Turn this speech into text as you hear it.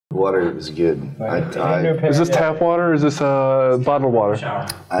water is good. Is this tap water or is this bottled water?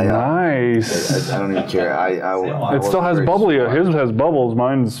 Nice. I don't even care. It still has bubbly. His has bubbles.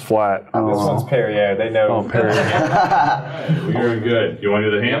 Mine's flat. This one's Perrier. They know. Oh, Perrier. Very good. You want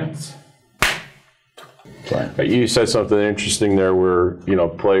to do the hands? You said something interesting there where,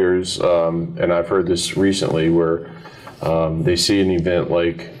 players, and I've heard this recently, where they see an event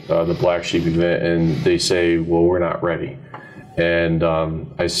like the Black Sheep event and they say, well, we're not ready. And I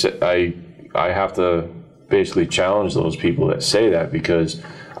have to basically challenge those people that say that, because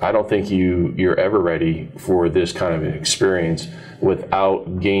I don't think you're ever ready for this kind of an experience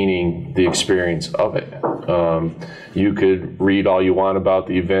without gaining the experience of it. You could read all you want about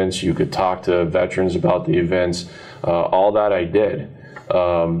the events, you could talk to veterans about the events, all that I did.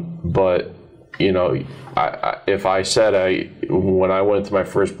 But if I said when I went to my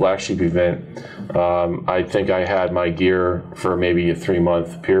first Black Sheep event, I think I had my gear for maybe a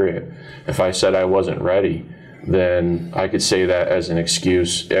 3-month period. If I said I wasn't ready, then I could say that as an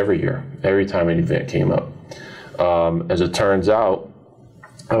excuse every year, every time an event came up. As it turns out,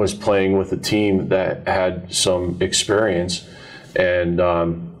 I was playing with a team that had some experience, and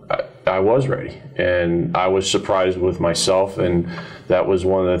I was ready, and I was surprised with myself, and that was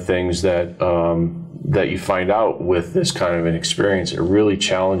one of the things that that you find out with this kind of an experience. It really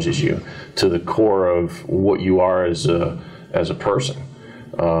challenges you to the core of what you are as a person,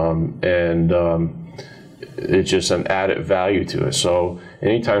 it's just an added value to it. So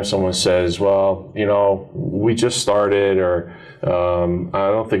anytime someone says, well, we just started, or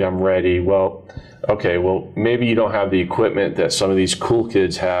I don't think I'm ready, well, okay, well, maybe you don't have the equipment that some of these cool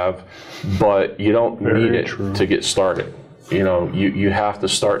kids have, but you don't need it to get started. You have to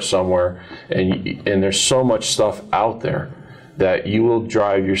start somewhere, and there's so much stuff out there that you will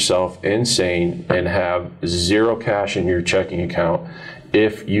drive yourself insane and have zero cash in your checking account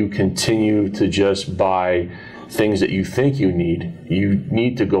if you continue to just buy things that you think you need. You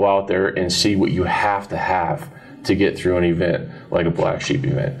need to go out there and see what you have to get through an event like a Black Sheep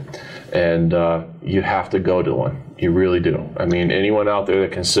event. And you have to go to one. You really do. I mean, anyone out there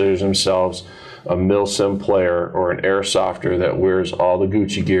that considers themselves a Milsim player or an Airsofter that wears all the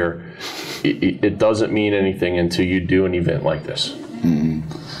Gucci gear, it doesn't mean anything until you do an event like this. Mm-hmm.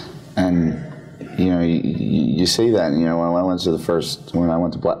 And you say that, when I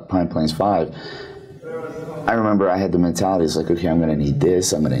went to Pine Plains 5, I remember I had the mentality, it's like, okay, I'm going to need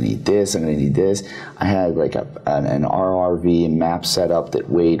this, I'm going to need this, I'm going to need this. I had like an RRV and map set up that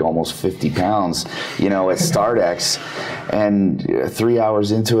weighed almost 50 pounds, at StartX. And 3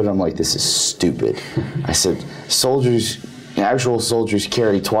 hours into it, I'm like, this is stupid. I said, actual soldiers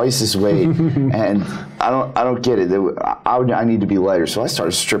carry twice this weight, and I don't get it. I need to be lighter. So I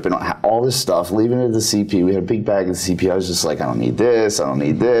started stripping all this stuff, leaving it at the CP. We had a big bag of the CP. I was just like, I don't need this, I don't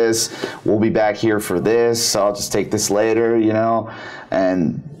need this. We'll be back here for this, so I'll just take this later,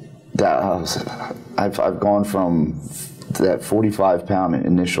 And I've gone from that 45-pound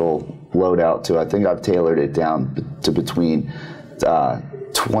initial loadout to, I think I've tailored it down to between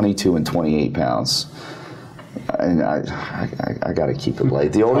 22 and 28 pounds. And I got to keep it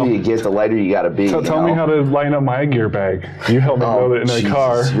light. The older you get, the lighter you got to be. So tell me how to line up my gear bag. You helped me build it in a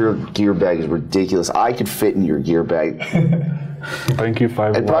car. Your gear bag is ridiculous. I could fit in your gear bag. Thank you,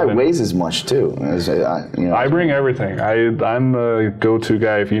 5'11". It probably weighs as much too. I bring everything. I'm the go-to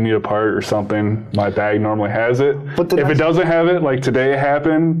guy. If you need a part or something, my bag normally has it. But if it doesn't have it, like today it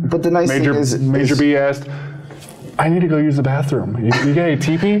happened. But the nice thing is, Major B asked, I need to go use the bathroom. You got a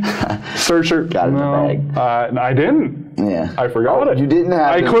teepee? Searcher. Got it in the bag. I didn't. Yeah. I forgot it. You didn't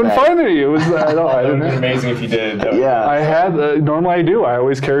have it. I couldn't find it. It was. It would be amazing if you did. Yeah. I had. Normally I do. I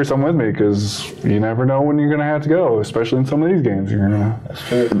always carry some with me because you never know when you're gonna have to go, especially in some of these games. You're gonna. That's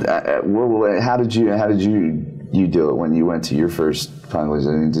true. How did you do it when you went to your first Pine? I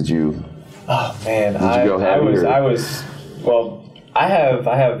mean, did you? Oh man, did you go heavy? I was. Well, I have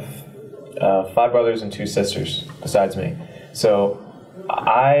 5 brothers and 2 sisters besides me. So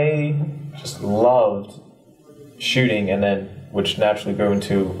I just loved shooting, and then which naturally grew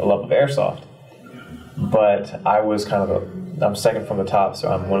into a love of airsoft. But I was I'm second from the top,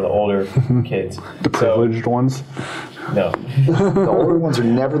 so I'm one of the older kids. The privileged ones? No. The older ones are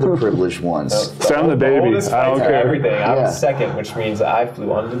never the privileged ones. Sound the baby. I don't care. Everything. I was second, which means I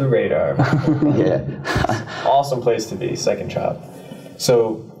flew under the radar. Yeah. Awesome place to be, second child.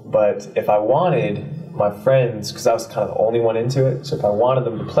 So, but if I wanted my friends, because I was kind of the only one into it, so if I wanted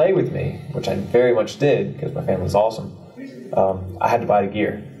them to play with me, which I very much did, because my family was awesome, I had to buy the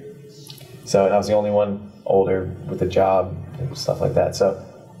gear. So, and I was the only one older with a job and stuff like that. So,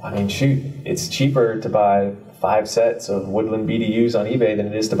 I mean, shoot, it's cheaper to buy 5 sets of Woodland BDUs on eBay than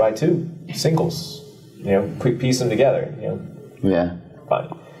it is to buy 2 singles. You know, piece them together. You know. Yeah.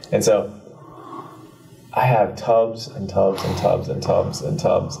 Fine. And so I have tubs and tubs and tubs and tubs and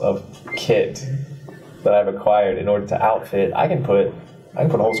tubs of kit that I've acquired in order to outfit. I can put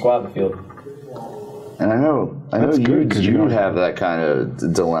a whole squad in the field. And I know you have that kind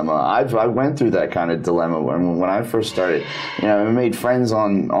of dilemma. I went through that kind of dilemma when I first started. You know, I made friends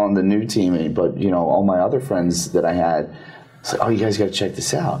on the new team, but you know, all my other friends that I had, it's like, oh, you guys got to check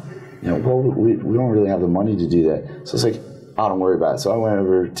this out. You know, well, we don't really have the money to do that. So it's like, oh, don't worry about it. So I went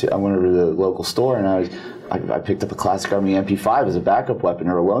over to the local store and I picked up a Classic Army MP5 as a backup weapon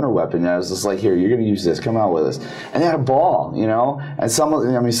or a loaner weapon. And I was just like, here, you're going to use this. Come out with us. And they had a ball, you know. And some of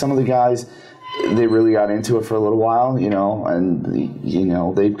the guys, they really got into it for a little while, you know, and, you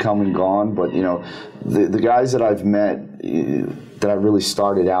know, they've come and gone. But, you know, the guys that I've met that I really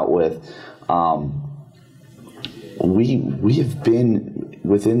started out with, we have been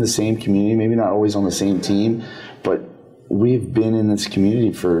within the same community, maybe not always on the same team, but we've been in this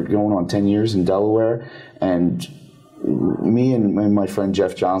community for going on 10 years in Delaware. And me and my friend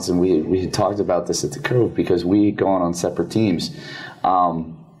Jeff Johnson, we had talked about this at the Cove because we had gone on separate teams.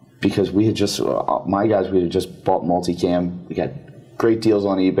 Because we had just, my guys, we had just bought multicam. We got great deals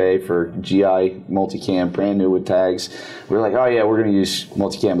on eBay for GI multicam, brand new with tags. We were like, oh yeah, we're going to use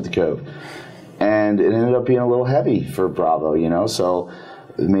multicam at the Cove. And it ended up being a little heavy for Bravo, you know. So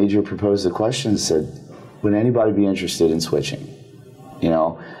the Major proposed the question and said, would anybody be interested in switching? You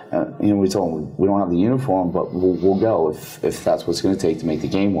know, we told them we don't have the uniform, but we'll go if that's what's going to take to make the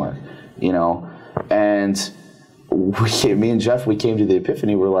game work, you know. And me and Jeff, we came to the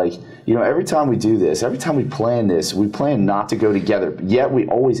epiphany. We're like, you know, every time we do this, every time we plan this, we plan not to go together, yet we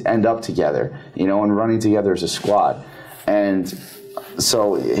always end up together, you know, and running together as a squad. And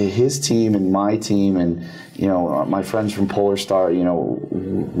so his team and my team and, you know, my friends from Polar Star, you know,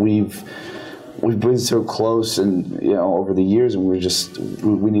 we've been so close and, you know, over the years, and we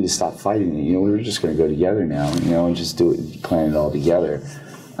need to stop fighting it. You know, we're just going to go together now, you know, and just do it, plan it all together.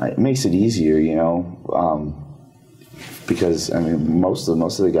 It makes it easier, you know, because, I mean, most of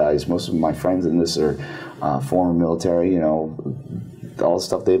the guys, most of my friends in this are former military, you know, all the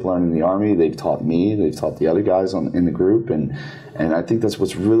stuff they've learned in the Army, they've taught me, they've taught the other guys in the group, and I think that's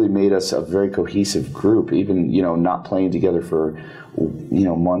what's really made us a very cohesive group, even, you know, not playing together for, you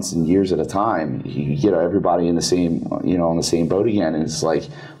know, months and years at a time. You get everybody in the same, you know, on the same boat again, and it's like,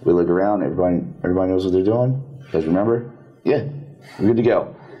 we look around, everybody knows what they're doing. You guys remember? Yeah, we're good to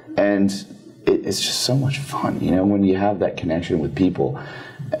go. And it's just so much fun, you know, when you have that connection with people.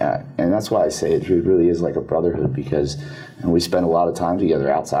 And that's why I say it really is like a brotherhood, because we spend a lot of time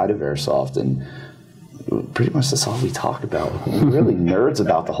together outside of Airsoft, and pretty much that's all we talk about. We're really nerds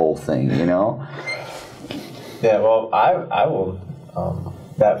about the whole thing, you know? Yeah, well, I will,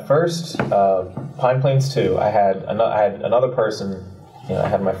 that first Pine Plains 2, I had another person, you know, I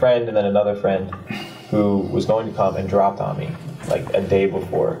had my friend and then another friend who was going to come and dropped on me like a day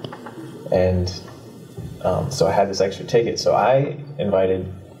before. And so I had this extra ticket. So I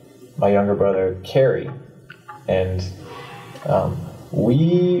invited my younger brother, Kerry, and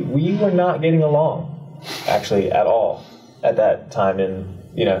we were not getting along, actually, at all at that time in,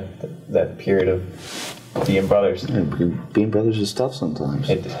 you know, that period of being brothers. Yeah, being brothers is tough sometimes.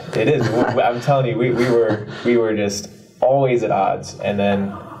 It is. I'm telling you, we were just always at odds. And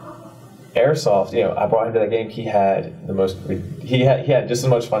then Airsoft, you know, I brought him to that game. He had he had just as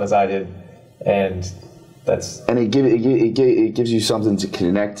much fun as I did, and it gives you something to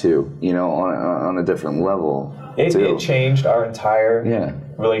connect to, you know, on a different level. It changed our entire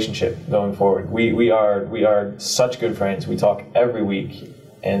relationship going forward. We are such good friends. We talk every week,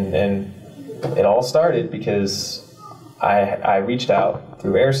 and it all started because I reached out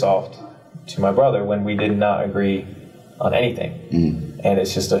through Airsoft to my brother when we did not agree on anything. And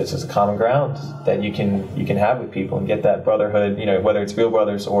it's just a common ground that you can have with people and get that brotherhood, you know, whether it's real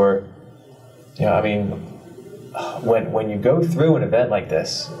brothers or, you know, I mean, when you go through an event like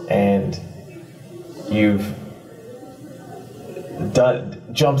this and you've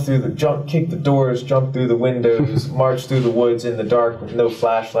kicked the doors, jumped through the windows, marched through the woods in the dark with no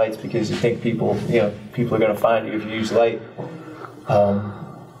flashlights because you think people are going to find you if you use light,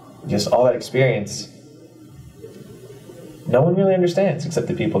 just all that experience, no one really understands except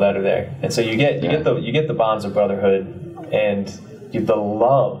the people that are there, and so you get the bonds of brotherhood and the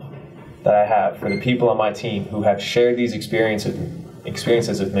love that I have for the people on my team who have shared these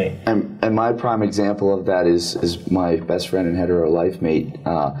experiences with me. And my prime example of that is my best friend and hetero life mate.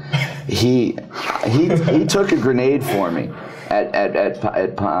 He took a grenade for me,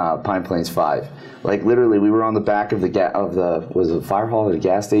 at Pine Plains 5. Like literally, we were on the back of was it the fire hall at a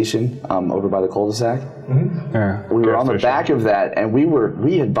gas station over by the cul-de-sac. Mm-hmm. Yeah, we were on the back of that, and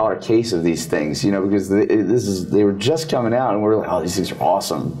we had bought a case of these things, you know, because they were just coming out, and we were like, oh, these things are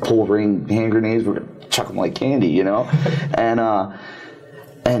awesome. Pull ring hand grenades, we're gonna chuck them like candy, you know,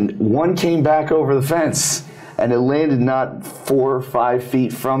 and one came back over the fence. And it landed not 4 or 5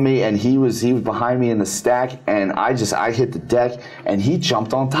 feet from me, and he was behind me in the stack, and I hit the deck, and he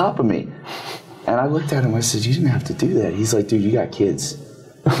jumped on top of me. And I looked at him, I said, you didn't have to do that. He's like, dude, you got kids.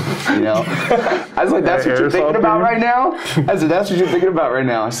 You know? I was like, that's what you're thinking about right now? I said, that's what you're thinking about right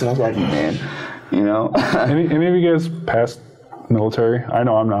now. I said, I love you, man. You know? Any of you guys passed military? I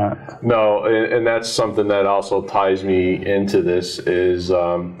know I'm not. No, and that's something that also ties me into this is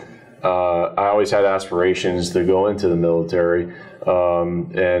I always had aspirations to go into the military,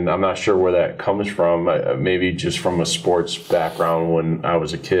 and I'm not sure where that comes from. Maybe just from a sports background when I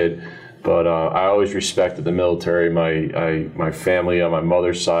was a kid. But I always respected the military. My family on my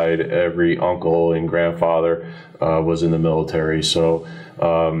mother's side, every uncle and grandfather was in the military. So,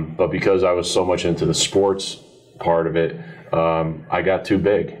 but because I was so much into the sports part of it, I got too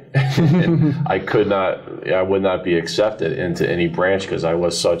big. I would not be accepted into any branch because I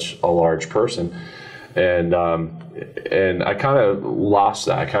was such a large person. And I kind of lost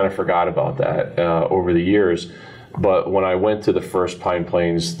that. I kind of forgot about that over the years. But when I went to the first Pine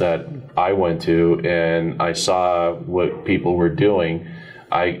Plains that I went to and I saw what people were doing,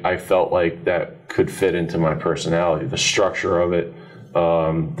 I felt like that could fit into my personality. The structure of it,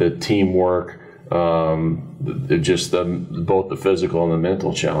 the teamwork, both the physical and the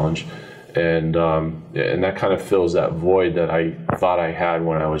mental challenge. And that kind of fills that void that I thought I had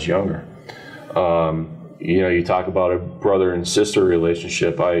when I was younger. You know, you talk about a brother and sister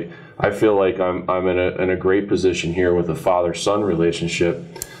relationship. I feel like I'm in a great position here with a father-son relationship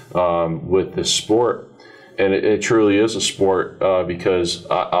with this sport, and it truly is a sport because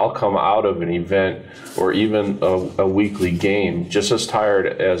I'll come out of an event or even a weekly game just as tired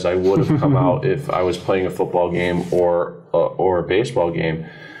as I would have come out if I was playing a football game or a baseball game.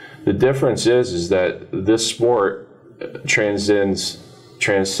 The difference is that this sport transcends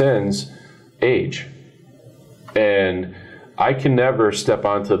age. And I can never step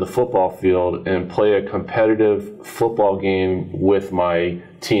onto the football field and play a competitive football game with my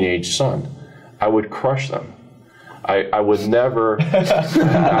teenage son. I would crush them. I would never.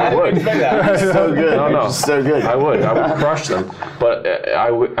 I would. So good. No. So good. I would crush them. But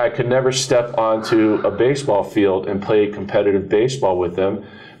I could never step onto a baseball field and play competitive baseball with them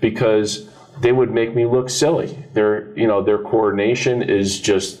because they would make me look silly. Their coordination is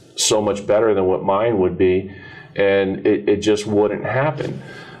just so much better than what mine would be. And it just wouldn't happen.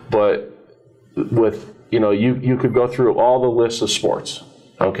 But with, you could go through all the lists of sports,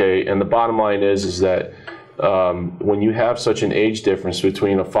 okay? And the bottom line is that when you have such an age difference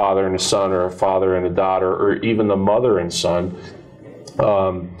between a father and a son or a father and a daughter or even the mother and son,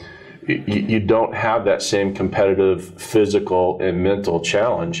 you don't have that same competitive physical and mental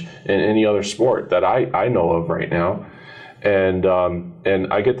challenge in any other sport that I know of right now. And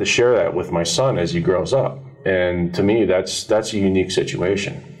I get to share that with my son as he grows up. And to me, that's a unique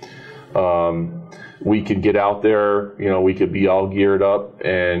situation. We could get out there, we could be all geared up,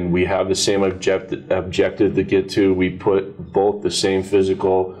 and we have the same objective to get to. We put both the same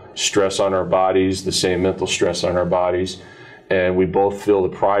physical stress on our bodies, the same mental stress on our bodies, and we both feel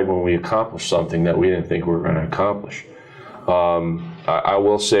the pride when we accomplish something that we didn't think we were going to accomplish. I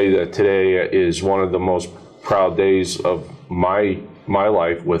will say that today is one of the most proud days of my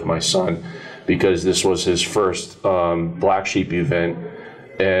life with my son, because this was his first Blacksheep event,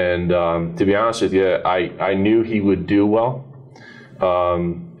 and to be honest with you, I knew he would do well,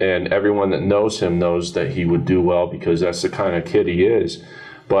 and everyone that knows him knows that he would do well because that's the kind of kid he is.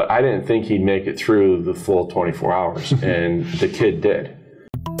 But I didn't think he'd make it through the full 24 hours, and the kid did.